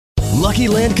Lucky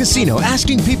Land Casino,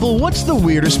 asking people, what's the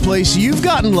weirdest place you've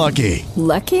gotten lucky?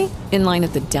 Lucky? In line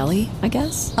at the deli, I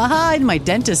guess? Aha, in my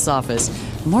dentist's office.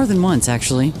 More than once,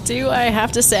 actually. Do I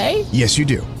have to say? Yes, you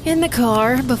do. In the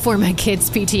car before my kids'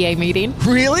 PTA meeting.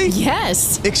 Really?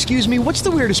 Yes. Excuse me, what's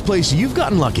the weirdest place you've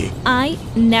gotten lucky? I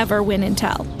never win and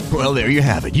tell. Well, there you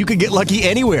have it. You can get lucky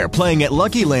anywhere, playing at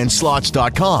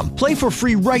LuckyLandSlots.com. Play for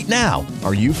free right now.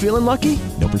 Are you feeling lucky?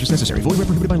 No purchase necessary. Void where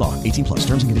prohibited by law. 18 plus.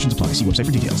 Terms and conditions apply. See website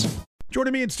for details.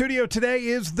 Joining me in studio today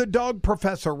is the dog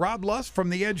professor, Rob Lust from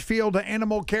the Edgefield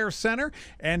Animal Care Center.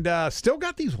 And still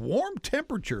got these warm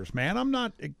temperatures, man. I'm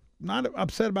not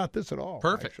upset about this at all.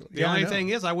 Perfect. Actually. The only thing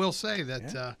is, I will say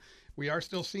that we are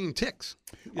still seeing ticks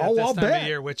at Oh, this I'll time bet. of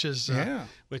year, which is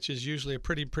usually a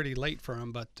pretty late for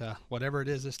them. But whatever it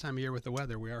is this time of year with the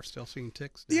weather, we are still seeing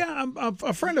ticks. Yeah,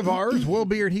 a friend of ours, Will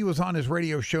Beard, he was on his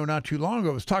radio show not too long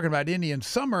ago, was talking about Indian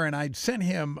summer, and I'd sent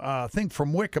him a thing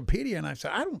from Wikipedia, and I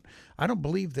said, I don't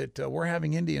believe that we're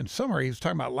having Indian summer. He was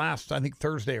talking about last, I think,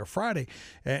 Thursday or Friday,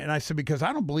 and I said, because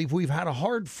I don't believe we've had a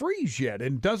hard freeze yet,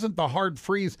 and doesn't the hard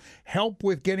freeze help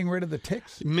with getting rid of the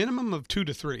ticks? Minimum of 2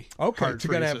 to 3. Okay, hard so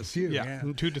you got to have a freezes. few. Yeah,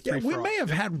 2 to 3 we frosts. may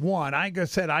have had one. I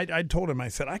said, I told him, I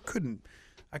said, I couldn't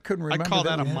remember. I call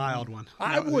that a we had mild one. one.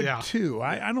 I would Yeah. too.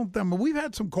 I don't. I mean, we've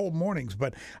had some cold mornings,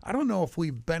 but I don't know if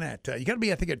we've been at. You got to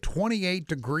be, I think, at 28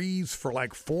 degrees for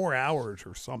like 4 hours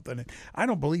or something. And I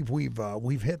don't believe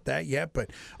we've hit that yet.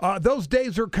 But those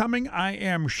days are coming, I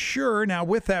am sure. Now,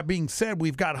 with that being said,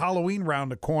 we've got Halloween around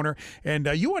the corner, and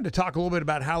you wanted to talk a little bit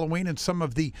about Halloween and some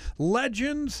of the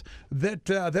legends that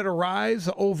arise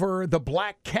over the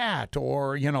black cat,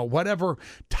 or whatever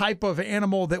type of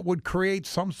animal that would create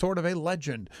some sort of a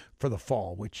legend for the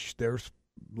fall, which there's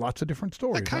lots of different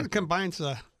stories. That kind of combines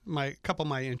my couple of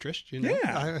my interests.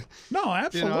 Yeah. No,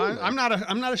 absolutely. I'm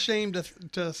not ashamed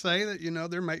to say that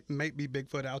there might be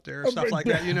Bigfoot out there or stuff like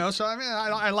that. So I mean,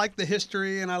 I like the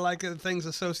history and I like the things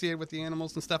associated with the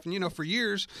animals and stuff. And for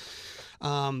years,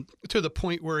 to the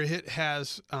point where it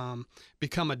has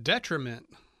become a detriment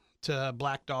to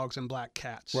black dogs and black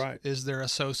cats. Right. Is their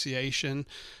association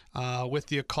with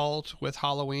the occult, with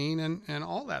Halloween, and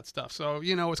all that stuff. So,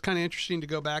 it's kind of interesting to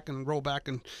go back and roll back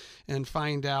and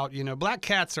find out, black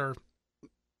cats are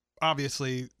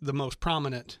obviously the most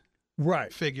prominent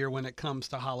figure when it comes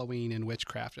to Halloween and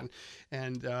witchcraft.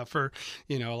 And for,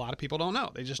 a lot of people don't know.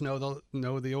 They just know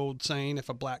the old saying, if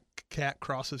a black cat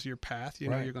crosses your path,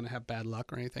 you're going to have bad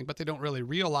luck or anything. But they don't really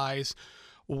realize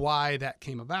why that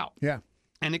came about. Yeah.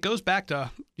 And it goes back to,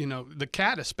 the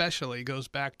cat especially goes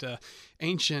back to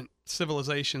ancient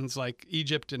civilizations like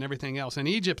Egypt and everything else. In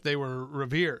Egypt, they were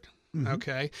revered,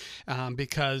 okay,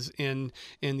 because in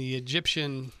the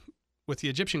Egyptian, with the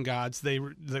Egyptian gods,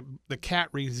 the cat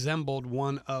resembled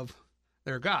one of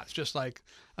their gods, just like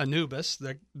Anubis,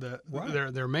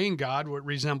 their main god,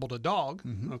 resembled a dog,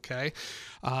 okay.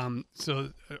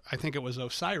 So I think it was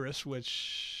Osiris,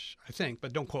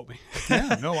 but don't quote me.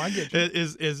 Yeah, no, I get you.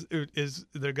 is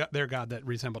their god that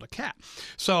resembled a cat.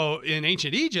 So in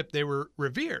ancient Egypt, they were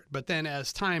revered. But then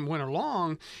as time went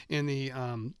along in the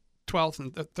 12th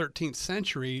and 13th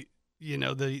century,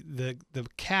 the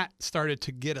cat started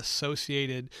to get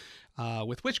associated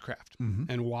with witchcraft.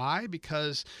 And why?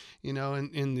 Because, in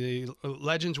the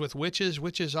legends with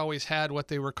witches always had what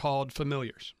they were called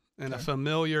familiars. And a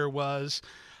familiar was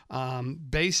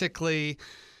basically...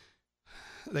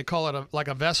 They call it like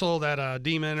a vessel that a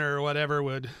demon or whatever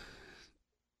would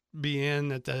be in,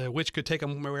 that the witch could take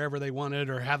them wherever they wanted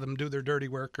or have them do their dirty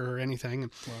work or anything.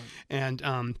 Right.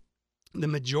 And the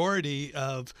majority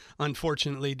of,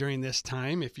 unfortunately, during this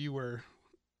time, if you were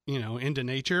into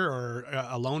nature or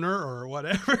a loner or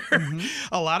whatever,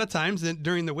 a lot of times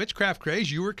during the witchcraft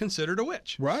craze, you were considered a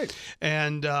witch. Right.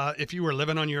 And if you were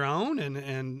living on your own,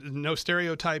 and no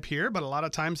stereotype here, but a lot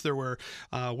of times there were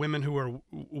women who were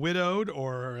widowed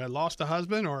or had lost a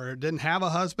husband or didn't have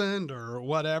a husband or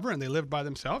whatever, and they lived by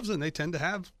themselves, and they tend to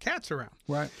have cats around.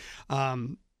 Right.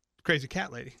 Crazy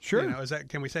cat lady. Sure.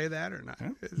 can we say that or not? Yeah,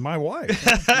 my wife.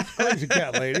 Crazy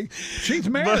cat lady. She's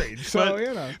married,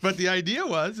 But the idea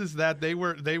is that they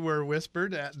were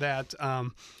whispered that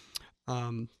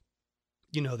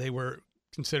they were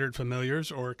considered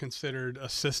familiars or considered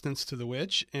assistants to the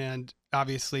witch, and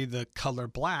obviously the color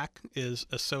black is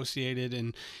associated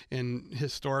in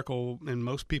historical, in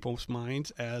most people's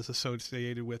minds, as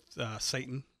associated with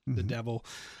Satan. The devil,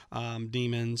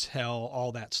 demons, hell,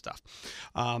 all that stuff.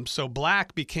 So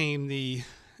black became the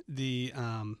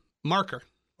marker.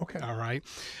 Okay. All right.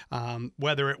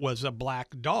 Whether it was a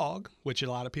black dog, which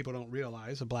a lot of people don't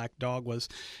realize, a black dog was,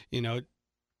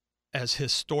 as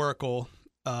historical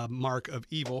mark of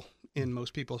evil in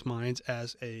most people's minds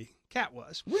as a cat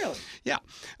was. Really? Yeah.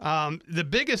 The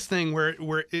biggest thing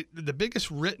the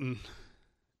biggest written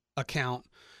account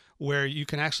where you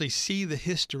can actually see the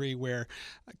history where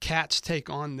cats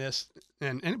take on this,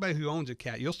 and anybody who owns a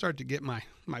cat, you'll start to get my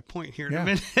point here in a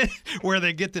minute, where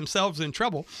they get themselves in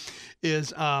trouble,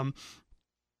 is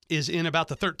in about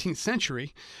the 13th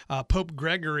century. Pope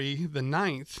Gregory the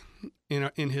Ninth,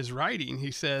 in his writing,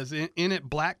 he says, in it,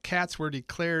 black cats were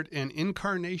declared an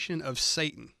incarnation of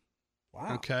Satan.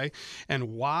 Wow. Okay. And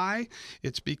why?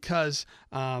 It's because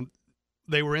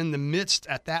they were in the midst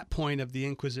at that point of the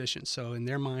Inquisition. So in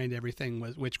their mind,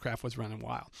 witchcraft was running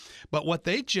wild. But what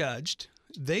they judged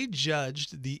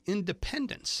the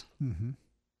independent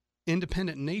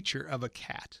nature of a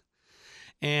cat.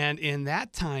 And in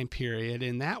that time period,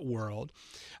 in that world,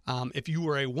 if you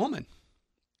were a woman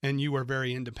and you were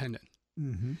very independent,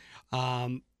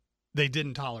 they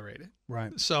didn't tolerate it.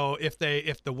 Right. So if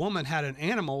the woman had an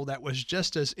animal that was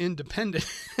just as independent,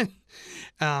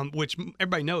 which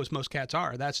everybody knows most cats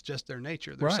are, that's just their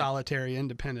nature. They're solitary,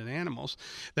 independent animals.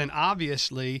 Then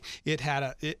obviously it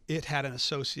had an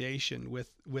association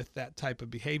with that type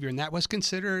of behavior, and that was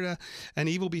considered an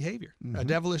evil behavior, a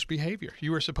devilish behavior.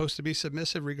 You were supposed to be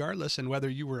submissive regardless, and whether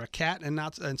you were a cat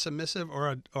and submissive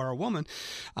or a woman,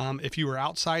 if you were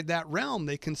outside that realm,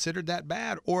 they considered that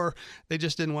bad, or they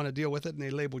just didn't want to deal with it and they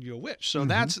labeled you a witch. So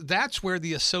that's where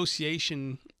the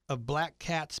association of black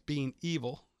cats being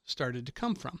evil started to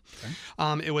come from.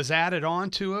 Okay. It was added on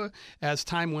to as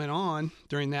time went on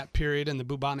during that period, and the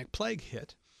bubonic plague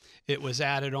hit. It was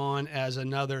added on as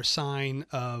another sign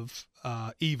of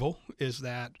evil, is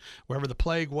that wherever the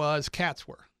plague was, cats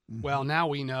were. Well, now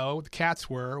we know the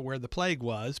cats were where the plague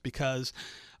was, because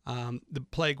the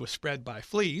plague was spread by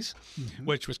fleas,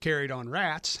 which was carried on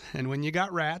rats. And when you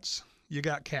got rats, you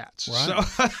got cats.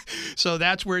 Right. So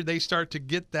that's where they start to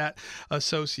get that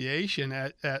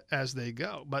association as they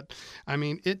go. But, I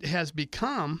mean, it has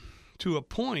become to a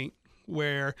point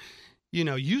where,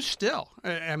 you still,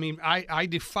 I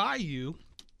defy you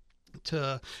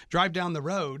to drive down the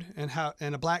road and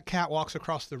a black cat walks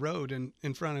across the road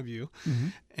in front of you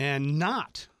and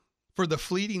not, for the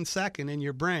fleeting second in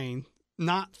your brain,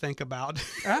 not think about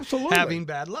having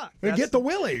bad luck. Get the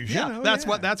willies. That's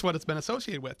what it's been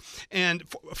associated with. And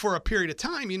for a period of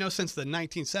time, since the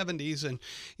 1970s and,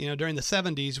 during the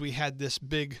 70s, we had this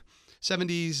big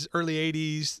 70s, early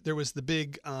 80s, there was the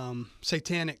big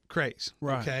satanic craze.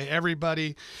 Right. Okay.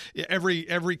 Everybody,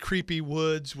 every creepy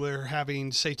woods were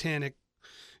having satanic,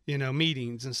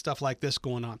 meetings and stuff like this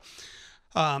going on.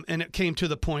 And it came to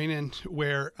the point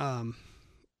where,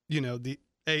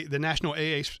 the national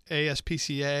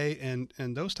ASPCA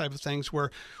and those type of things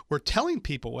were telling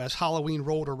people as Halloween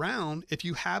rolled around, if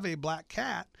you have a black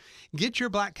cat, get your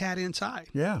black cat inside.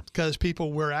 Yeah. Because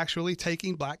people were actually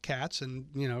taking black cats and,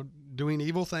 doing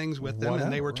evil things with them,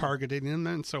 and they were targeting them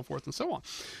and so forth and so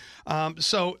on.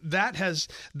 So that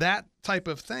type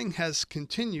of thing has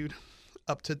continued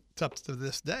up to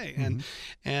this day.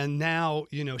 And now,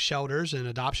 shelters and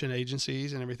adoption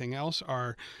agencies and everything else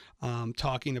are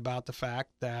talking about the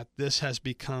fact that this has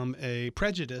become a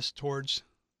prejudice towards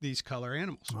these color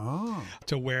animals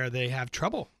to where they have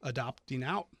trouble adopting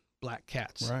out black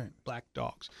cats, black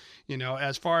dogs.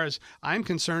 As far as I'm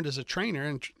concerned as a trainer,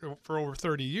 and for over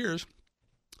 30 years,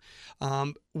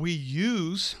 we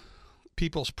use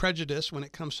people's prejudice when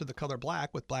it comes to the color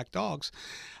black with black dogs,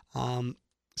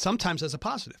 sometimes as a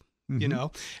positive.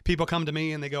 People come to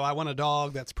me and they go, I want a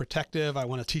dog that's protective. I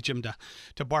want to teach him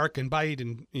to bark and bite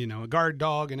and, a guard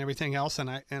dog and everything else. And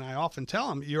I often tell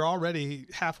them, you're already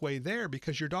halfway there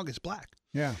because your dog is black.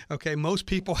 Yeah. Okay. Most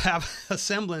people have a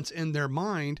semblance in their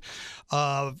mind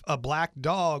of a black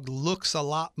dog looks a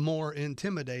lot more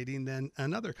intimidating than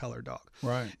another color dog.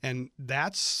 Right. And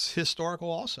that's historical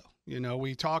also.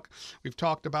 We've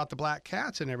talked about the black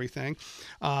cats and everything.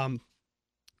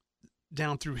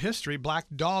 Down through history, black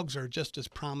dogs are just as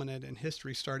prominent in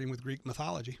history, starting with Greek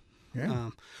mythology,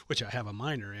 which I have a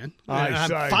minor in.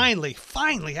 I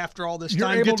finally, after all this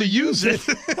time, get to use it.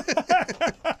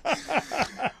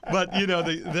 But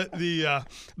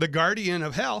the guardian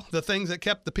of hell, the things that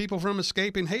kept the people from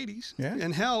escaping Hades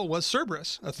and hell, was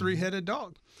Cerberus, a three-headed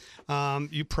dog.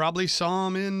 You probably saw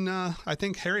him in, I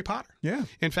think, Harry Potter. Yeah.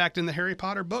 In fact, in the Harry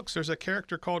Potter books, there's a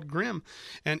character called Grimm,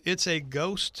 and it's a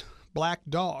ghost black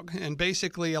dog. And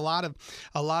basically a lot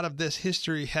of this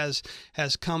history has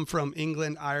come from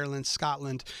England, Ireland,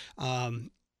 Scotland,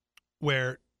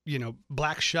 where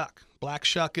Black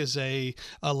Shuck is a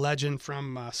legend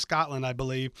from Scotland, I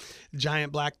believe.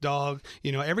 Giant black dog.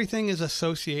 Everything is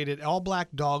associated. All black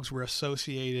dogs were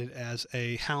associated as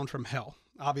a hound from hell.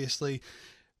 Obviously,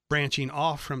 branching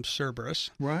off from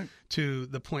Cerberus Right. to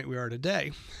the point we are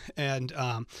today. And,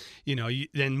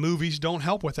 then movies don't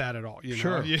help with that at all.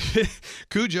 Sure.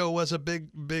 Cujo was a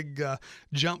big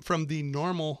jump from the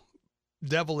normal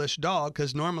devilish dog,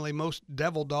 because normally most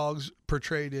devil dogs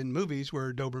portrayed in movies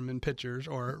were Doberman Pinschers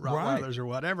or Rottweilers or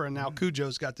whatever, and now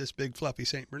Cujo's got this big fluffy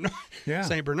Saint Bernard. Yeah.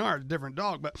 Saint Bernard, different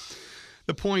dog. But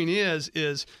the point is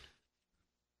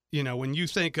when you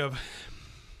think of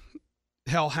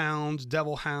hellhounds,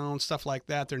 devil hounds, stuff like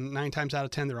that, they're 9 times out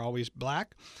of 10 they're always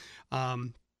black.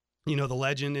 The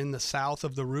legend in the south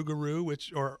of the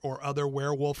Rougarou, or other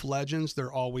werewolf legends,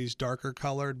 they're always darker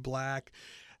colored, black.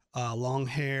 Long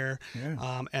hair,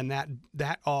 and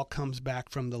that all comes back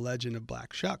from the legend of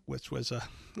Black Shuck, which was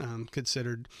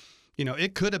considered,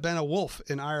 it could have been a wolf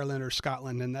in Ireland or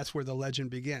Scotland, and that's where the legend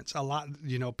begins. A lot,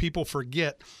 people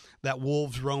forget that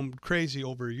wolves roamed crazy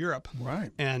over Europe,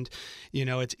 right? And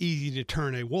it's easy to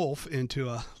turn a wolf into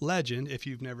a legend if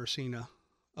you've never seen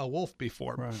a wolf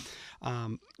before, right?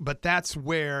 But that's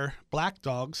where black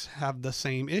dogs have the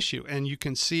same issue, and you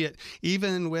can see it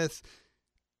even with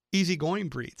easygoing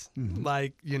breeds. Mm-hmm.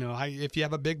 Like, if you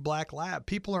have a big black lab,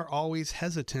 people are always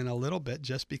hesitant a little bit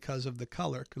just because of the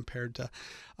color compared to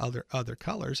other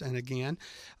colors. And again,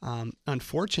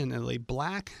 unfortunately,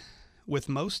 black with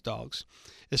most dogs,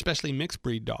 especially mixed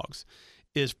breed dogs,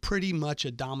 is pretty much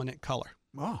a dominant color.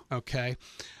 Oh. Okay.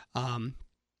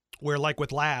 Where like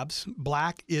with labs,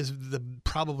 black is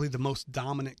probably the most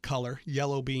dominant color,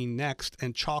 yellow being next,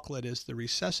 and chocolate is the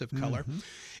recessive color. Mm-hmm.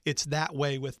 It's that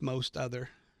way with most other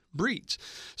breeds.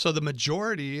 So the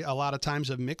majority, a lot of times,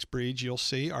 of mixed breeds you'll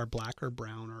see are black or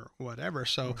brown or whatever.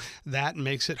 So that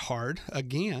makes it hard,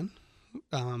 again,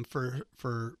 for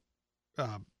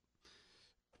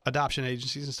adoption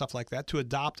agencies and stuff like that to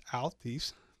adopt out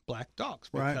these black dogs,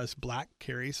 because black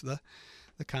carries the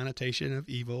connotation of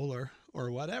evil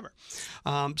or whatever.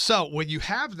 So when you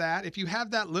have that, if you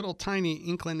have that little tiny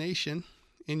inclination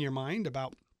in your mind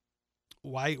about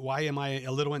why am I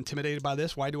a little intimidated by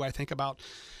this? Why do I think about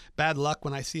bad luck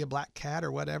when I see a black cat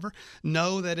or whatever?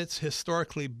 Know that it's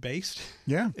historically based.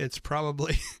 Yeah. It's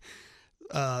probably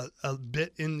a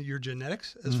bit in your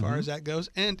genetics as far as that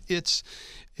goes. And it's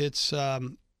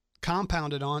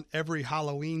compounded on every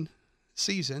Halloween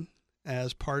season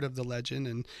as part of the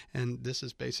legend. And this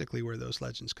is basically where those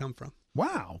legends come from.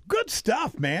 Wow. Good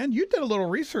stuff, man. You did a little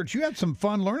research. You had some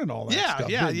fun learning all that stuff.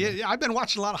 Yeah. I've been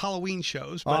watching a lot of Halloween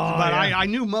shows, but I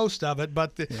knew most of it.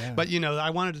 But I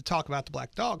wanted to talk about the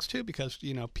black dogs too, because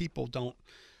people don't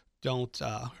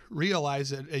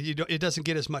realize that it doesn't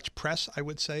get as much press, I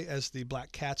would say, as the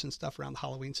black cats and stuff around the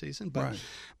Halloween season.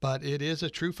 But it is a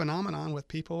true phenomenon with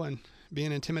people and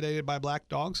being intimidated by black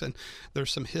dogs, and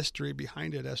there's some history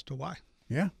behind it as to why.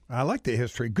 Yeah, I like the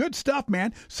history. Good stuff,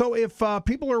 man. So if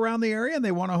people are around the area and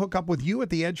they want to hook up with you at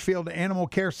the Edgefield Animal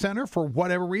Care Center for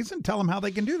whatever reason, tell them how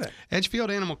they can do that. Edgefield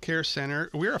Animal Care Center,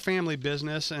 we're a family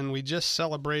business, and we just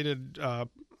celebrated,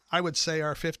 I would say,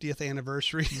 our 50th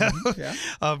anniversary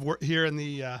of here in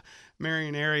the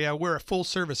Marion area. We're a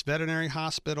full-service veterinary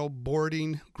hospital,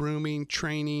 boarding, grooming,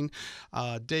 training,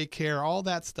 daycare, all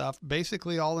that stuff,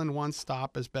 basically all in one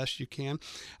stop as best you can.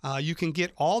 You can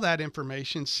get all that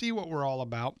information, see what we're all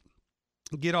about,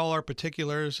 get all our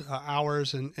particulars,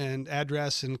 hours and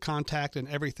address and contact and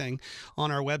everything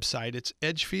on our website. It's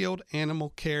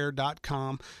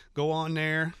edgefieldanimalcare.com. Go on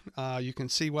there. You can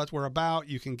see what we're about.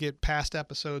 You can get past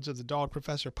episodes of the Dog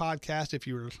Professor podcast if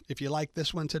you like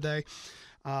this one today.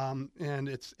 And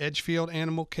it's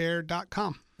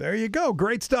edgefieldanimalcare.com. There you go.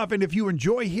 Great stuff. And if you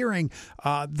enjoy hearing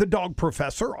the Dog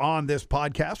Professor on this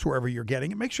podcast, wherever you're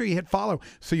getting it, make sure you hit follow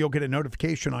so you'll get a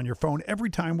notification on your phone every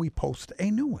time we post a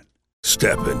new one.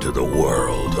 Step into the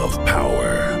world of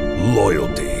power,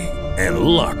 loyalty, and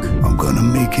luck. I'm going to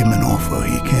make him an offer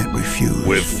he can't refuse.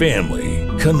 With family,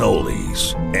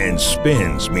 cannolis, and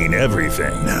spins mean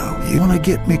everything. Now, you want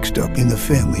to get mixed up in the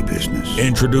family business.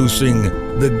 Introducing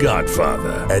The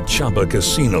Godfather at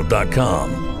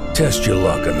ChumbaCasino.com. Test your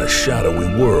luck in the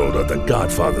shadowy world of The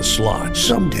Godfather slot.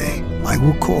 Someday, I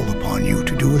will call upon you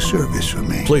to do a service for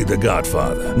me. Play The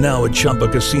Godfather now at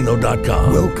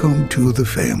ChumbaCasino.com. Welcome to the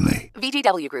family.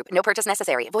 VGW Group. No purchase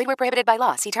necessary. Void where prohibited by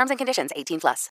law. See terms and conditions. 18+.